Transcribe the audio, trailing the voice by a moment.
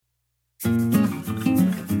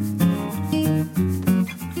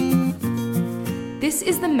This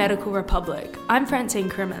is the Medical Republic. I'm Francine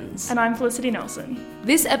Crimmins. And I'm Felicity Nelson.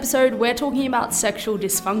 This episode, we're talking about sexual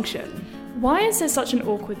dysfunction. Why is there such an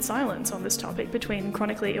awkward silence on this topic between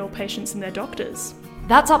chronically ill patients and their doctors?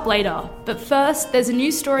 That's up later, but first, there's a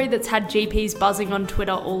news story that's had GPs buzzing on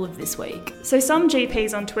Twitter all of this week. So some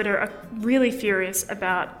GPs on Twitter are really furious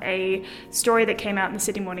about a story that came out in the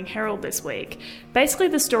Sydney Morning Herald this week. Basically,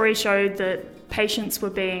 the story showed that patients were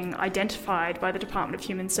being identified by the Department of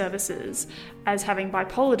Human Services as having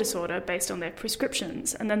bipolar disorder based on their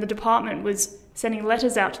prescriptions, and then the department was sending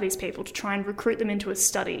letters out to these people to try and recruit them into a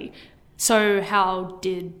study. So how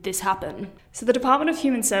did this happen? So the Department of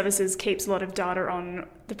Human Services keeps a lot of data on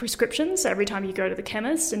the prescriptions. So every time you go to the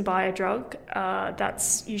chemist and buy a drug,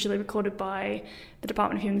 that's usually recorded by the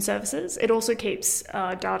Department of Human Services. It also keeps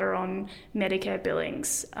data on Medicare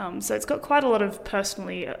billings. So it's got quite a lot of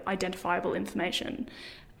personally identifiable information.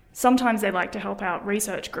 Sometimes they like to help out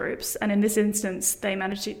research groups, and in this instance, they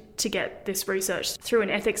managed to get this research through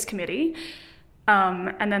an ethics committee,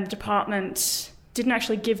 and then the department didn't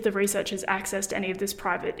actually give the researchers access to any of this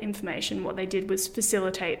private information. What they did was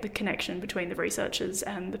facilitate the connection between the researchers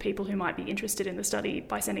and the people who might be interested in the study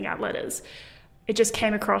by sending out letters. It just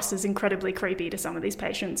came across as incredibly creepy to some of these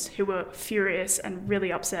patients who were furious and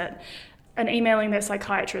really upset and emailing their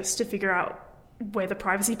psychiatrist to figure out where the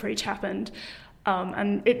privacy breach happened.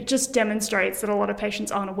 And it just demonstrates that a lot of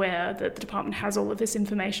patients aren't aware that the department has all of this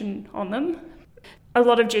information on them. A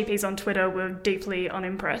lot of GPs on Twitter were deeply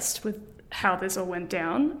unimpressed with how this all went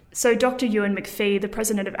down. So Dr. Ewan McPhee, the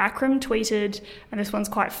president of ACRM, tweeted, and this one's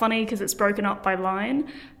quite funny because it's broken up by line.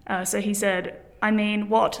 So he said, "I mean,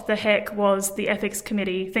 what the heck was the ethics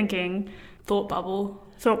committee thinking?" Thought bubble.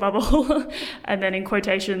 And then in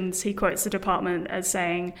quotations, he quotes the department as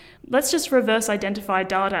saying, "Let's just reverse identify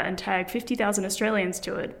data and tag 50,000 Australians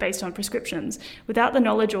to it based on prescriptions without the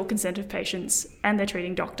knowledge or consent of patients and their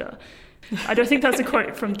treating doctor." I don't think that's a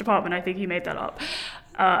quote from the department. I think he made that up.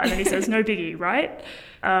 And then he says, "No biggie, right?"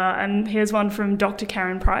 And here's one from Dr.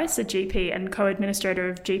 Karen Price, a GP and co-administrator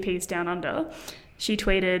of GPs Down Under. She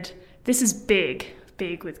tweeted, "This is big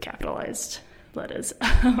with capitalised letters.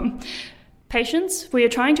 Patients, we are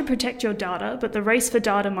trying to protect your data, but the race for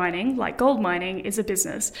data mining, like gold mining, is a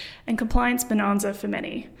business, and compliance bonanza for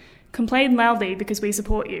many. Complain loudly because we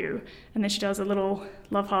support you." And then she does a little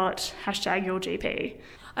love heart, #YourGP.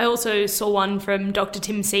 I also saw one from Dr.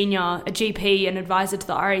 Tim Senior, a GP and advisor to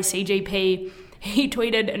the RACGP. He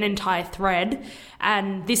tweeted an entire thread,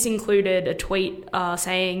 and this included a tweet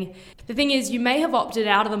saying, "The thing is, you may have opted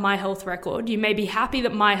out of the My Health Record. You may be happy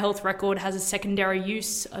that My Health Record has a secondary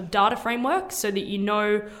use of data framework so that you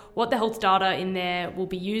know what the health data in there will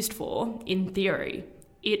be used for, in theory.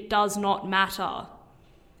 It does not matter!" !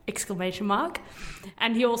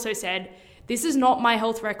 And he also said, "This is not My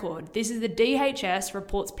Health Record. This is the DHS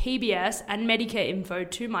reports PBS and Medicare info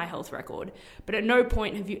to My Health Record. But at no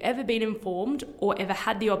point have you ever been informed or ever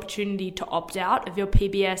had the opportunity to opt out of your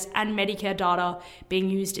PBS and Medicare data being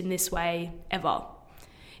used in this way, ever."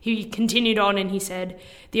 He continued on and he said,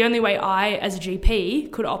 "The only way I, as a GP,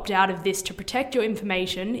 could opt out of this to protect your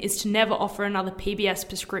information is to never offer another PBS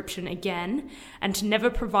prescription again and to never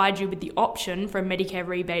provide you with the option for a Medicare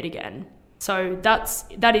rebate again." So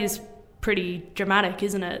that is pretty dramatic,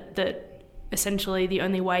 isn't it? That essentially the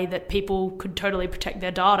only way that people could totally protect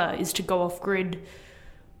their data is to go off grid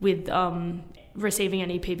with receiving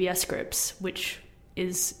any PBS scripts, which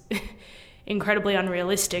is incredibly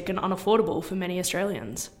unrealistic and unaffordable for many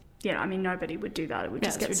Australians. Yeah, I mean, nobody would do that. It would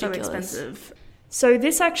just get ridiculous. So expensive. So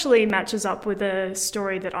this actually matches up with a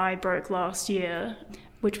story that I broke last year,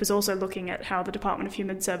 which was also looking at how the Department of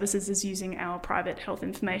Human Services is using our private health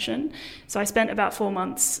information. So I spent about 4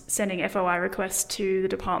 months sending FOI requests to the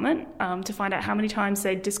department to find out how many times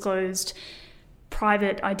they'd disclosed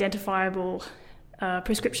private identifiable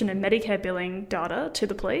prescription and Medicare billing data to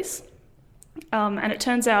the police. And it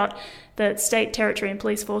turns out that state, territory and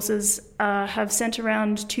police forces have sent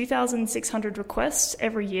around 2,600 requests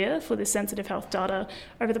every year for this sensitive health data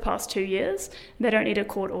over the past 2 years. They don't need a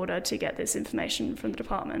court order to get this information from the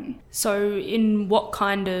department. So in what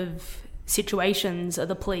kind of situations are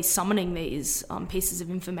the police summoning these pieces of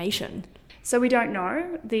information? So we don't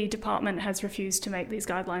know. The department has refused to make these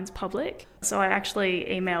guidelines public. So I actually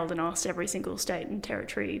emailed and asked every single state and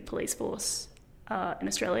territory police force in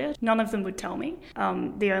Australia. None of them would tell me.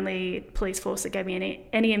 The only police force that gave me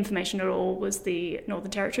any information at all was the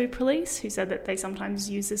Northern Territory Police, who said that they sometimes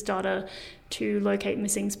use this data to locate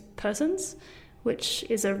missing persons, which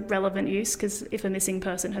is a relevant use because if a missing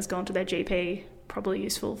person has gone to their GP, probably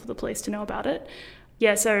useful for the police to know about it.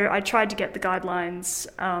 Yeah, so I tried to get the guidelines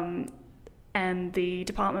and the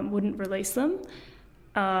department wouldn't release them.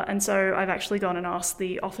 And so I've actually gone and asked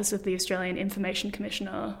the Office of the Australian Information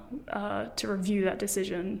Commissioner to review that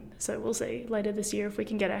decision. So we'll see later this year if we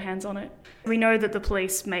can get our hands on it. We know that the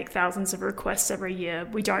police make thousands of requests every year.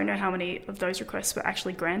 We don't know how many of those requests were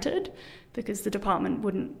actually granted because the department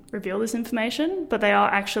wouldn't reveal this information, but they are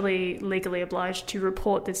actually legally obliged to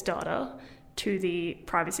report this data to the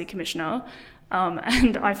Privacy Commissioner.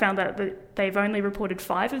 And I found that they've only reported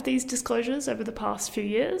 5 of these disclosures over the past few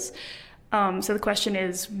years. So the question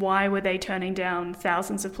is, why were they turning down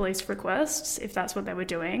thousands of police requests if that's what they were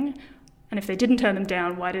doing? And if they didn't turn them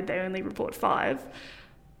down, why did they only report 5?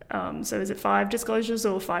 So is it 5 disclosures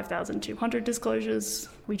or 5,200 disclosures?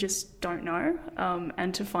 We just don't know.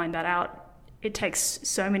 And to find that out, it takes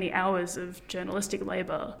so many hours of journalistic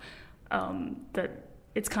labour that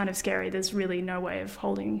it's kind of scary. There's really no way of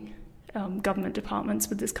holding government departments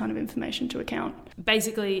with this kind of information to account.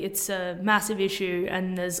 Basically, it's a massive issue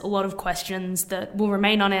and there's a lot of questions that will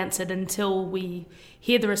remain unanswered until we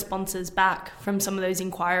hear the responses back from some of those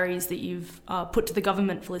inquiries that you've put to the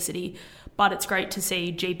government, Felicity. But it's great to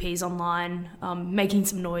see GPs online making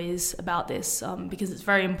some noise about this because it's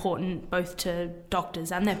very important both to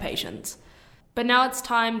doctors and their patients. But now it's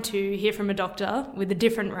time to hear from a doctor with a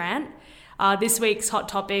different rant. This week's hot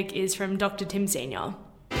topic is from Dr. Tim Senior.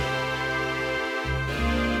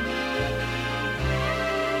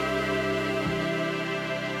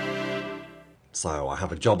 So I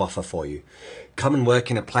have a job offer for you. Come and work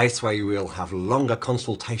in a place where you will have longer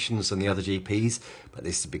consultations than the other GPs, but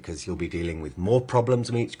this is because you'll be dealing with more problems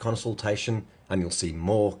in each consultation and you'll see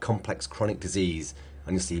more complex chronic disease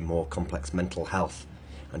and you'll see more complex mental health.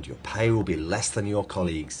 And your pay will be less than your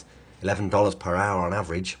colleagues. $11 per hour on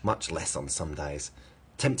average, much less on some days.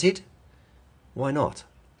 Tempted? Why not?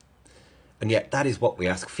 And yet that is what we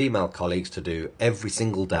ask female colleagues to do every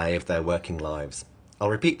single day of their working lives. I'll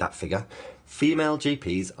repeat that figure. Female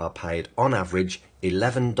GPs are paid on average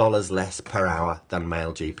 $11 less per hour than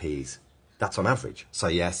male GPs. That's on average. So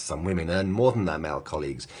yes, some women earn more than their male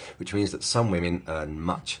colleagues, which means that some women earn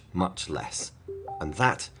much, much less. And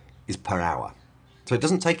that is per hour. So it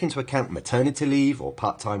doesn't take into account maternity leave or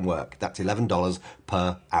part-time work. That's $11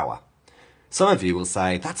 per hour. Some of you will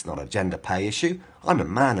say, that's not a gender pay issue. I'm a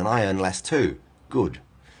man and I earn less too. Good.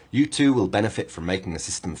 You too will benefit from making the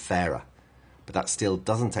system fairer. But that still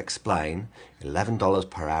doesn't explain $11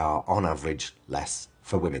 per hour on average less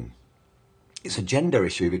for women. It's a gender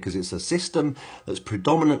issue because it's a system that's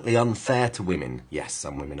predominantly unfair to women. Yes,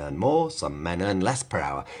 some women earn more, some men earn less per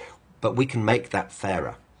hour, but we can make that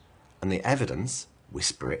fairer. And the evidence,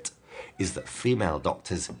 whisper it, is that female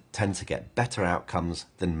doctors tend to get better outcomes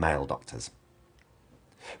than male doctors.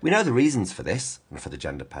 We know the reasons for this and for the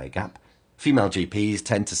gender pay gap. Female GPs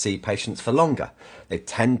tend to see patients for longer. They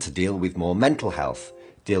tend to deal with more mental health,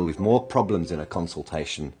 deal with more problems in a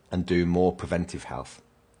consultation, and do more preventive health.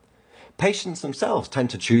 Patients themselves tend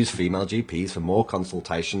to choose female GPs for more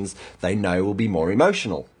consultations they know will be more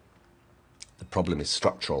emotional. The problem is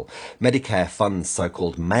structural. Medicare funds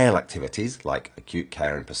so-called male activities, like acute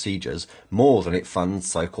care and procedures, more than it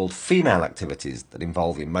funds so-called female activities that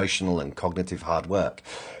involve emotional and cognitive hard work.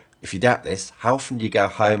 If you doubt this, how often do you go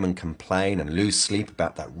home and complain and lose sleep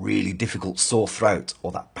about that really difficult sore throat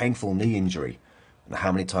or that painful knee injury? And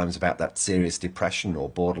how many times about that serious depression or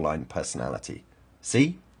borderline personality?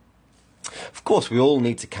 See? Of course, we all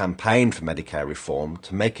need to campaign for Medicare reform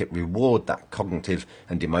to make it reward that cognitive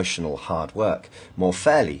and emotional hard work more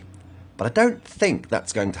fairly. But I don't think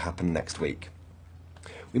that's going to happen next week.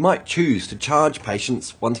 We might choose to charge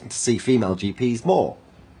patients wanting to see female GPs more.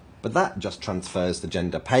 But that just transfers the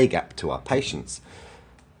gender pay gap to our patients.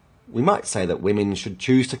 We might say that women should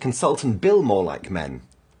choose to consult and bill more like men.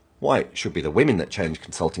 Why it should be the women that change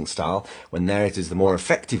consulting style when theirs is the more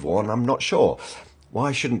effective one, I'm not sure.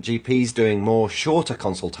 Why shouldn't GPs doing more shorter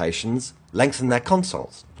consultations lengthen their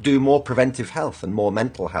consults, do more preventive health and more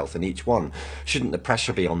mental health in each one? Shouldn't the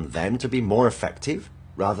pressure be on them to be more effective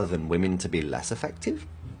rather than women to be less effective?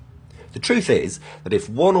 The truth is that if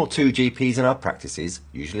 1 or 2 GPs in our practices,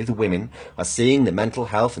 usually the women, are seeing the mental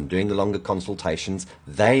health and doing the longer consultations,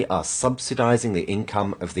 they are subsidising the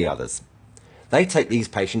income of the others. They take these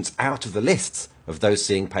patients out of the lists of those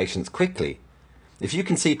seeing patients quickly. If you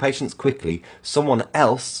can see patients quickly, someone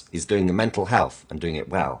else is doing the mental health and doing it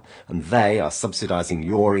well, and they are subsidising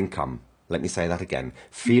your income. Let me say that again.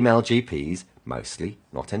 Female GPs, mostly,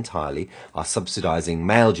 not entirely, are subsidising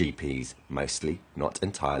male GPs, mostly, not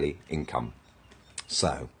entirely, income.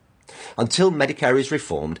 So, until Medicare is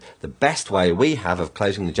reformed, the best way we have of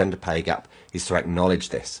closing the gender pay gap is to acknowledge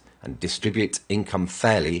this and distribute income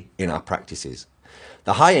fairly in our practices.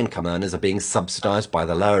 The high income earners are being subsidised by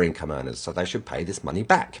the lower income earners, so they should pay this money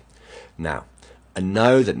back. Now, I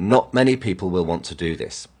know that not many people will want to do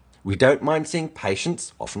this. We don't mind seeing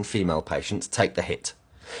patients, often female patients, take the hit.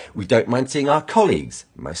 We don't mind seeing our colleagues,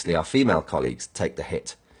 mostly our female colleagues, take the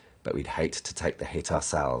hit. But we'd hate to take the hit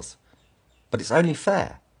ourselves. But it's only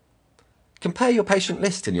fair. Compare your patient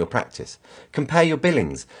list in your practice. Compare your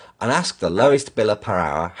billings and ask the lowest biller per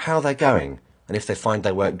hour how they're going and if they find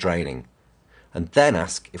their work draining. And then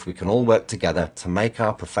ask if we can all work together to make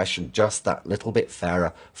our profession just that little bit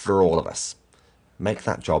fairer for all of us. Make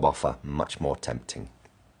that job offer much more tempting.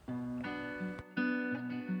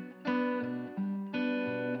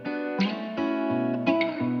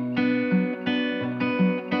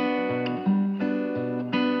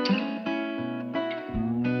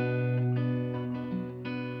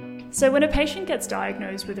 So when a patient gets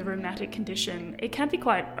diagnosed with a rheumatic condition, it can be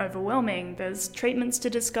quite overwhelming. There's treatments to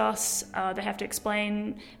discuss, they have to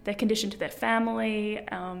explain their condition to their family,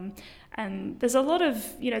 and there's a lot of,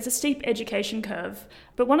 it's a steep education curve.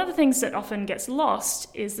 But one of the things that often gets lost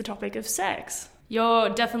is the topic of sex. You're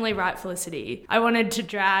definitely right, Felicity. I wanted to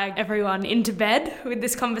drag everyone into bed with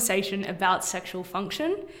this conversation about sexual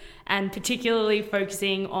function, and particularly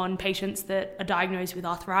focusing on patients that are diagnosed with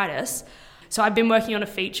arthritis. So I've been working on a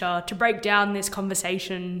feature to break down this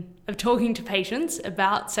conversation of talking to patients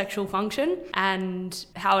about sexual function and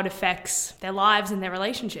how it affects their lives and their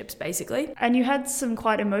relationships, basically. And you had some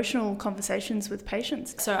quite emotional conversations with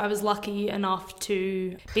patients. So I was lucky enough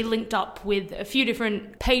to be linked up with a few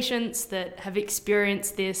different patients that have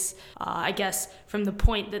experienced this, I guess, from the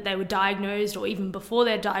point that they were diagnosed or even before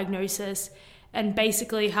their diagnosis, and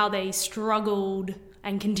basically how they struggled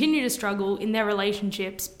and continue to struggle in their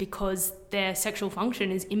relationships because their sexual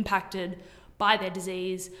function is impacted by their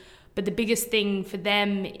disease. But the biggest thing for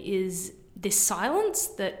them is this silence,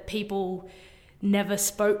 that people never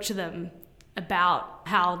spoke to them about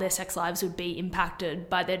how their sex lives would be impacted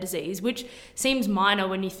by their disease, which seems minor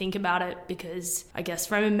when you think about it, because I guess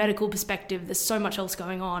from a medical perspective, there's so much else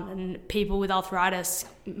going on, and people with arthritis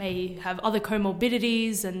may have other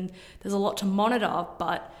comorbidities and there's a lot to monitor,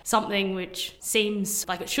 but something which seems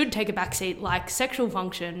like it should take a backseat, like sexual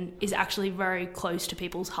function, is actually very close to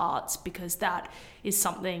people's hearts, because that is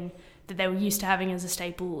something that they were used to having as a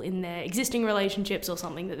staple in their existing relationships, or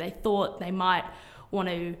something that they thought they might want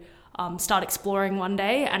to start exploring one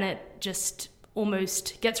day, and it just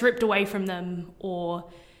almost gets ripped away from them, or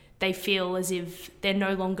they feel as if they're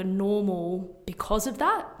no longer normal because of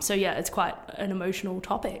that. So yeah, it's quite an emotional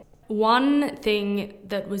topic. One thing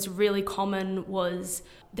that was really common was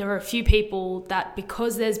there were a few people that,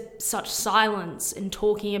 because there's such silence in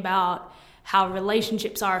talking about how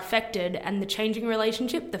relationships are affected and the changing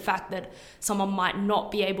relationship, the fact that someone might not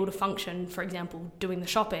be able to function, for example, doing the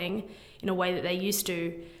shopping in a way that they used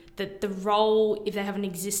to, that the role, if they have an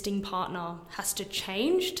existing partner, has to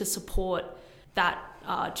change to support that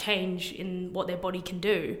change in what their body can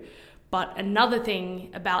do. But another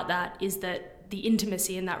thing about that is that the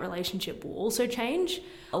intimacy in that relationship will also change.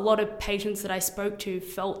 A lot of patients that I spoke to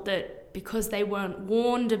felt that because they weren't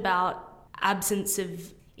warned about absence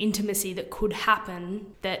of intimacy that could happen,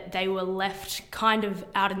 that they were left kind of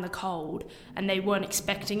out in the cold, and they weren't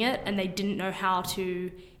expecting it, and they didn't know how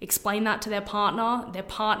to explain that to their partner. Their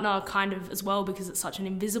partner kind of as well, because it's such an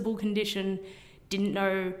invisible condition, didn't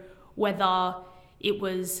know whether it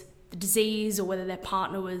was the disease or whether their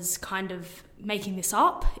partner was kind of making this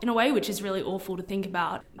up in a way, which is really awful to think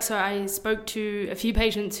about. So I spoke to a few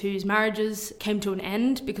patients whose marriages came to an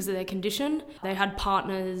end because of their condition. They had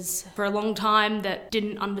partners for a long time that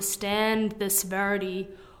didn't understand the severity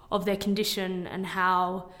of their condition and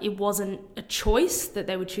how it wasn't a choice that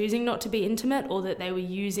they were choosing not to be intimate, or that they were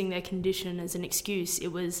using their condition as an excuse. It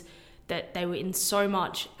was that they were in so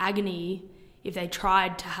much agony if they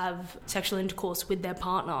tried to have sexual intercourse with their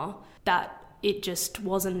partner that it just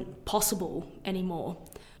wasn't possible anymore.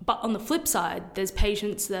 But on the flip side, there's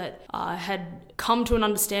patients that had come to an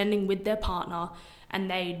understanding with their partner,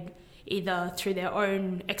 and they'd either through their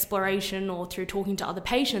own exploration or through talking to other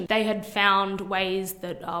patients, they had found ways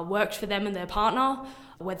that worked for them and their partner,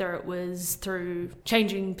 whether it was through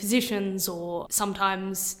changing positions or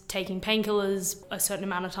sometimes taking painkillers a certain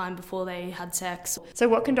amount of time before they had sex. So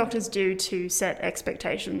what can doctors do to set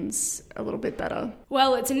expectations a little bit better?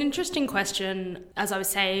 Well, it's an interesting question. As I was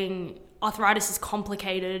saying, arthritis is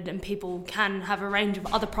complicated and people can have a range of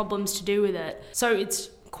other problems to do with it. So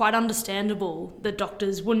it's quite understandable that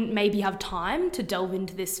doctors wouldn't maybe have time to delve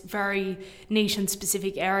into this very niche and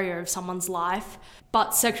specific area of someone's life.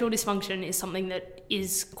 But sexual dysfunction is something that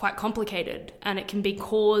is quite complicated, and it can be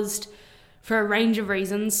caused for a range of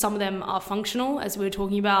reasons. Some of them are functional, as we were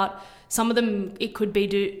talking about. Some of them, it could be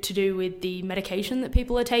to do with the medication that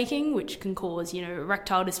people are taking, which can cause,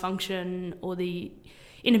 erectile dysfunction or the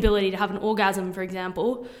inability to have an orgasm, for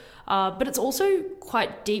example. But it's also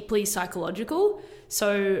quite deeply psychological.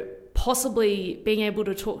 So possibly being able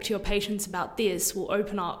to talk to your patients about this will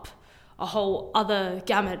open up a whole other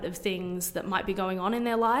gamut of things that might be going on in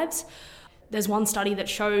their lives. There's one study that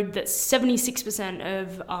showed that 76%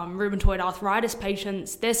 of rheumatoid arthritis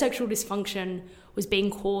patients, their sexual dysfunction was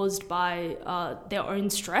being caused by their own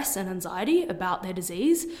stress and anxiety about their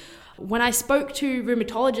disease. When I spoke to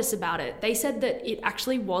rheumatologists about it, they said that it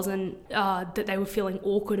actually wasn't that they were feeling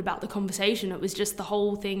awkward about the conversation. It was just the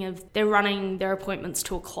whole thing of they're running their appointments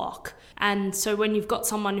to a clock. And so when you've got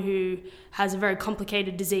someone who has a very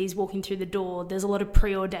complicated disease walking through the door, there's a lot of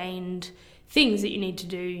preordained things that you need to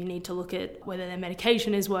do. You need to look at whether their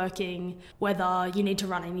medication is working, whether you need to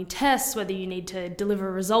run any tests, whether you need to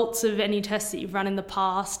deliver results of any tests that you've run in the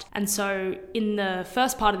past. And so in the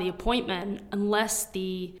first part of the appointment, unless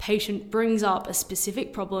the patient brings up a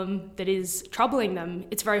specific problem that is troubling them,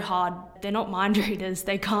 it's very hard. They're not mind readers.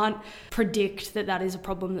 They can't predict that that is a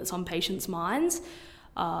problem that's on patients' minds.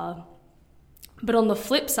 But on the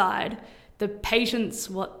flip side, the patients,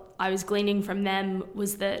 what I was gleaning from them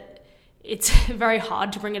was that it's very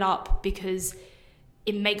hard to bring it up because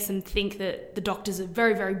it makes them think that the doctors are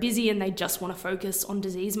very, very busy and they just want to focus on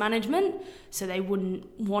disease management. So they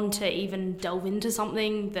wouldn't want to even delve into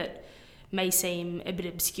something that may seem a bit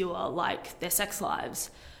obscure, like their sex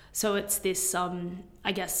lives. So it's this,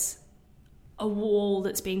 I guess, a wall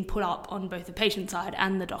that's being put up on both the patient side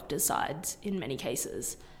and the doctor's sides in many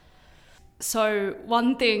cases. So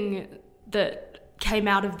one thing that came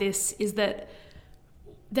out of this is that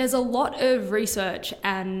there's a lot of research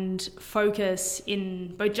and focus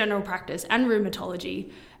in both general practice and rheumatology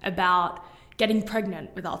about getting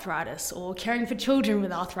pregnant with arthritis or caring for children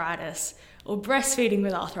with arthritis or breastfeeding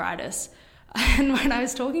with arthritis. And when I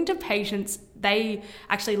was talking to patients, they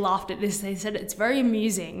actually laughed at this. They said it's very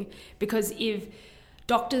amusing because if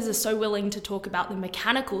doctors are so willing to talk about the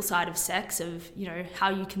mechanical side of sex, of, how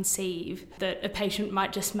you conceive, that a patient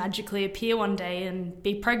might just magically appear one day and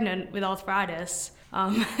be pregnant with arthritis.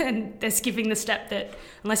 And they're skipping the step that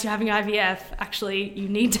unless you're having IVF, actually you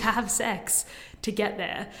need to have sex to get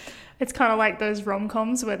there. It's kind of like those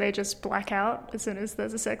rom-coms where they just black out as soon as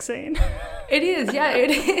there's a sex scene. It is, yeah.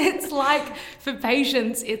 It's like, for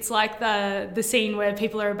patients, it's like the scene where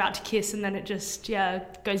people are about to kiss and then it just,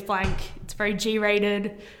 goes blank. It's very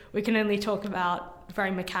G-rated. We can only talk about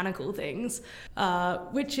very mechanical things,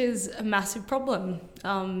 which is a massive problem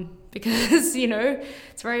because,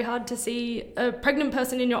 it's very hard to see a pregnant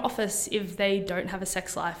person in your office if they don't have a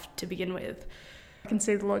sex life to begin with. I can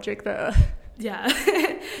see the logic there. Yeah,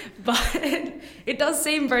 but it does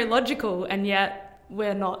seem very logical, and yet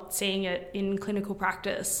we're not seeing it in clinical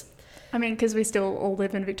practice. I mean, because we still all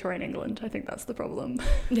live in Victorian England. I think that's the problem.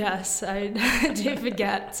 Yes, I do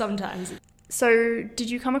forget sometimes. So did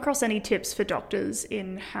you come across any tips for doctors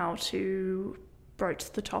in how to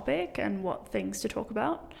broach the topic and what things to talk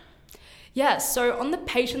about? Yes, so on the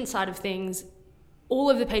patient side of things, all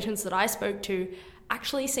of the patients that I spoke to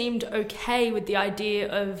actually seemed okay with the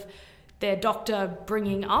idea of their doctor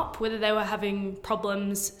bringing up whether they were having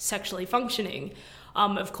problems sexually functioning.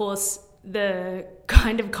 Of course, the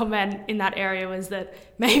kind of comment in that area was that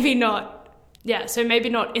maybe not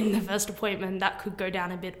in the first appointment. That could go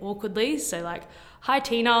down a bit awkwardly. So like, hi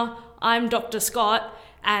Tina, I'm Dr. Scott,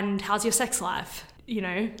 and how's your sex life?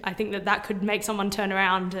 I think that could make someone turn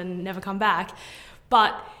around and never come back.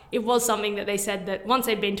 But it was something that they said that once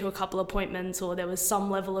they'd been to a couple appointments or there was some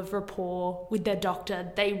level of rapport with their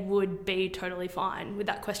doctor, they would be totally fine with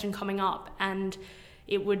that question coming up. And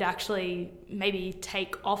it would actually maybe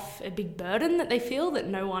take off a big burden that they feel that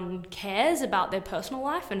no one cares about their personal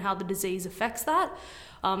life and how the disease affects that.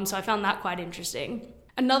 So I found that quite interesting.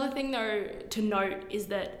 Another thing, though, to note is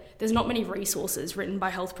that there's not many resources written by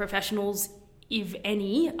health professionals, if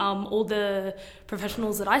any. All the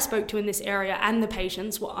professionals that I spoke to in this area and the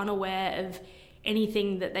patients were unaware of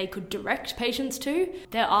anything that they could direct patients to.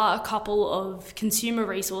 There are a couple of consumer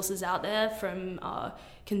resources out there from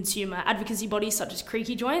consumer advocacy bodies such as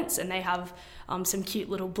Creaky Joints, and they have some cute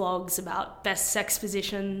little blogs about best sex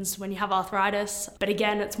positions when you have arthritis. But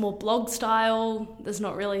again, it's more blog style. There's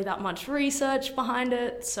not really that much research behind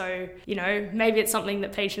it. So, maybe it's something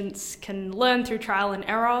that patients can learn through trial and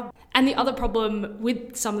error. And the other problem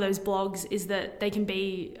with some of those blogs is that they can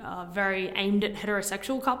be very aimed at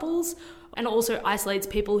heterosexual couples and also isolates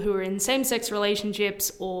people who are in same-sex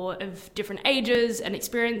relationships or of different ages and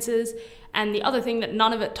experiences. And the other thing that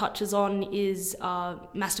none of it touches on is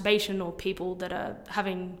masturbation, or people that are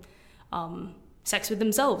having sex with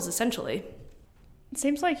themselves, essentially. It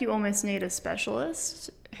seems like you almost need a specialist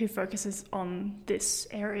who focuses on this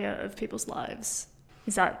area of people's lives.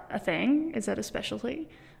 Is that a thing? Is that a specialty?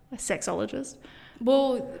 A sexologist?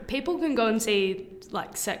 Well, people can go and see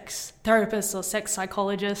like sex therapists or sex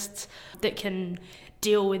psychologists that can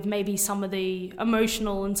deal with maybe some of the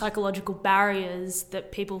emotional and psychological barriers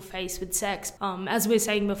that people face with sex. As we were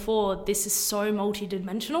saying before, this is so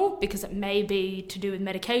multidimensional because it may be to do with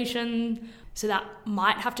medication, so that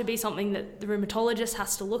might have to be something that the rheumatologist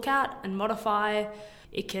has to look at and modify.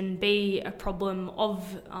 It can be a problem of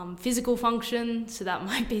physical function, so that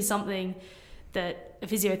might be something that a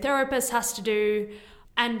physiotherapist has to do.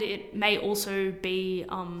 And it may also be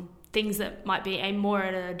things that might be aimed more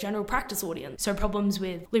at a general practice audience. So problems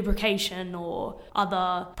with lubrication or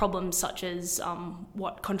other problems such as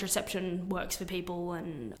what contraception works for people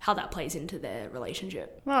and how that plays into their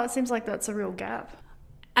relationship. Well, it seems like that's a real gap.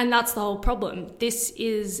 And that's the whole problem. This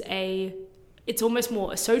is it's almost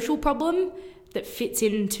more a social problem that fits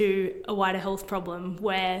into a wider health problem,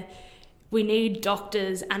 where we need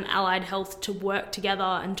doctors and allied health to work together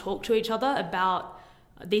and talk to each other about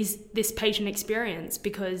this patient experience,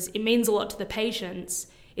 because it means a lot to the patients.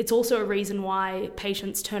 It's also a reason why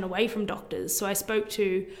patients turn away from doctors. So I spoke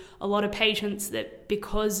to a lot of patients that,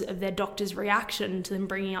 because of their doctor's reaction to them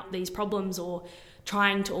bringing up these problems or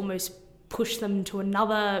trying to almost push them to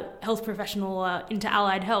another health professional or into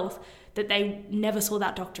allied health, that they never saw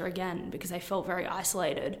that doctor again because they felt very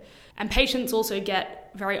isolated. And patients also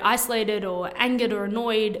get very isolated or angered or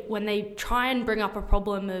annoyed when they try and bring up a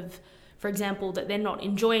problem of, for example, that they're not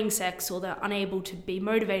enjoying sex or they're unable to be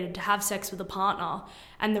motivated to have sex with a partner,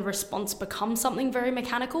 and the response becomes something very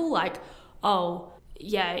mechanical, like, oh,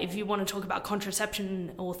 yeah, if you want to talk about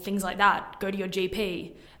contraception or things like that, go to your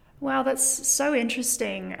GP. Wow, that's so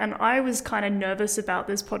interesting. And I was kind of nervous about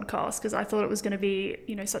this podcast because I thought it was going to be,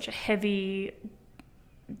 such a heavy,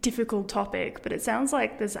 difficult topic. But it sounds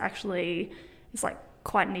like it's like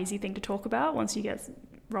quite an easy thing to talk about once you get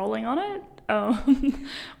rolling on it,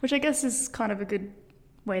 which I guess is kind of a good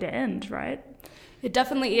way to end, right? It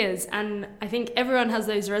definitely is. And I think everyone has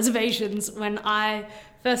those reservations. When I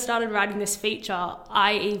first started writing this feature,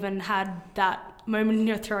 I even had that moment in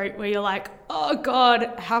your throat where you're like, oh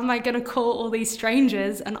God, how am I going to call all these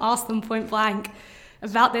strangers and ask them point blank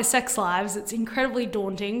about their sex lives? It's incredibly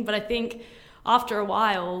daunting, but I think after a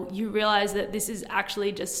while you realize that this is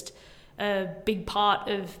actually just a big part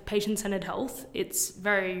of patient-centered health. It's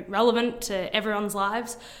very relevant to everyone's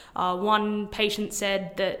lives. One patient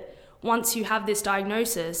said that once you have this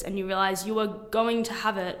diagnosis and you realize you are going to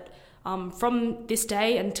have it from this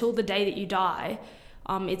day until the day that you die,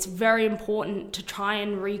 it's very important to try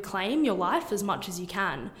and reclaim your life as much as you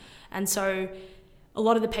can. And so a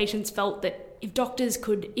lot of the patients felt that if doctors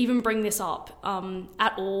could even bring this up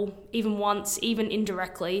at all, even once, even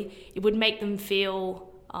indirectly, it would make them feel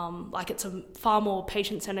like it's a far more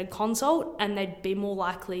patient-centered consult, and they'd be more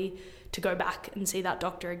likely to go back and see that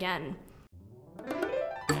doctor again.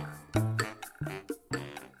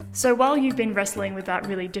 So while you've been wrestling with that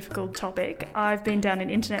really difficult topic, I've been down an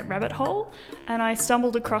internet rabbit hole and I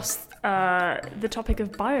stumbled across the topic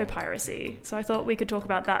of biopiracy. So I thought we could talk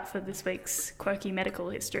about that for this week's quirky medical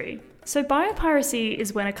history. So biopiracy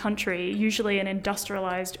is when a country, usually an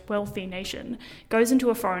industrialized, wealthy nation, goes into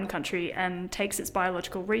a foreign country and takes its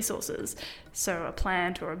biological resources, so a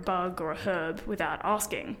plant or a bug or a herb, without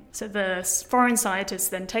asking. So the foreign scientist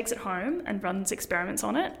then takes it home and runs experiments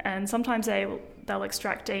on it, and sometimes they'll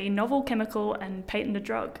extract a novel chemical and patent a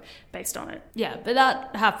drug based on it. Yeah, but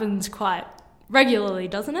that happens quite regularly,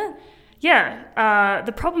 doesn't it? Yeah.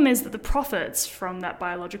 The problem is that the profits from that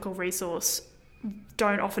biological resource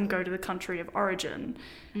don't often go to the country of origin.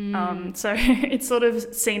 So it's sort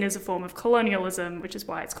of seen as a form of colonialism, which is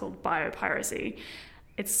why it's called biopiracy.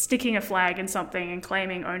 It's sticking a flag in something and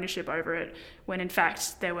claiming ownership over it, when in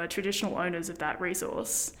fact there were traditional owners of that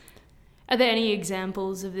resource. Are there any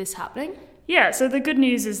examples of this happening? Yeah, so the good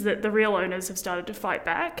news is that the real owners have started to fight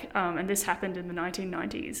back, and this happened in the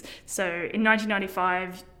 1990s. So in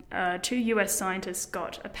 1995, 2 US scientists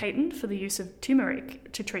got a patent for the use of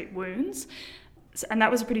turmeric to treat wounds. And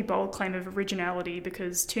that was a pretty bold claim of originality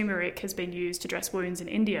because turmeric has been used to dress wounds in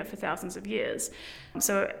India for thousands of years.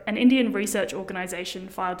 So an Indian research organisation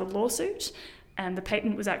filed a lawsuit, and the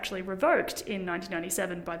patent was actually revoked in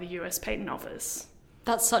 1997 by the US Patent Office.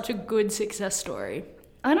 That's such a good success story.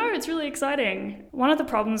 I know, it's really exciting. One of the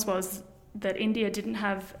problems was that India didn't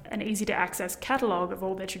have an easy-to-access catalogue of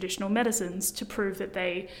all their traditional medicines to prove that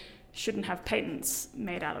they shouldn't have patents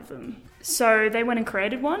made out of them. So they went and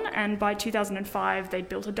created one, and by 2005 they'd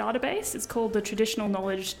built a database. It's called the Traditional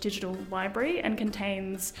Knowledge Digital Library and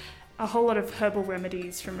contains a whole lot of herbal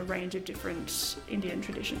remedies from a range of different Indian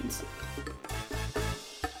traditions.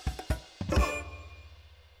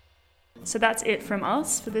 So that's it from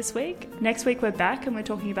us for this week. Next week we're back and we're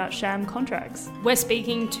talking about sham contracts. We're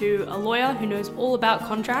speaking to a lawyer who knows all about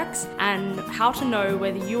contracts and how to know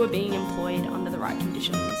whether you are being employed under the right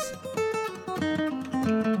conditions.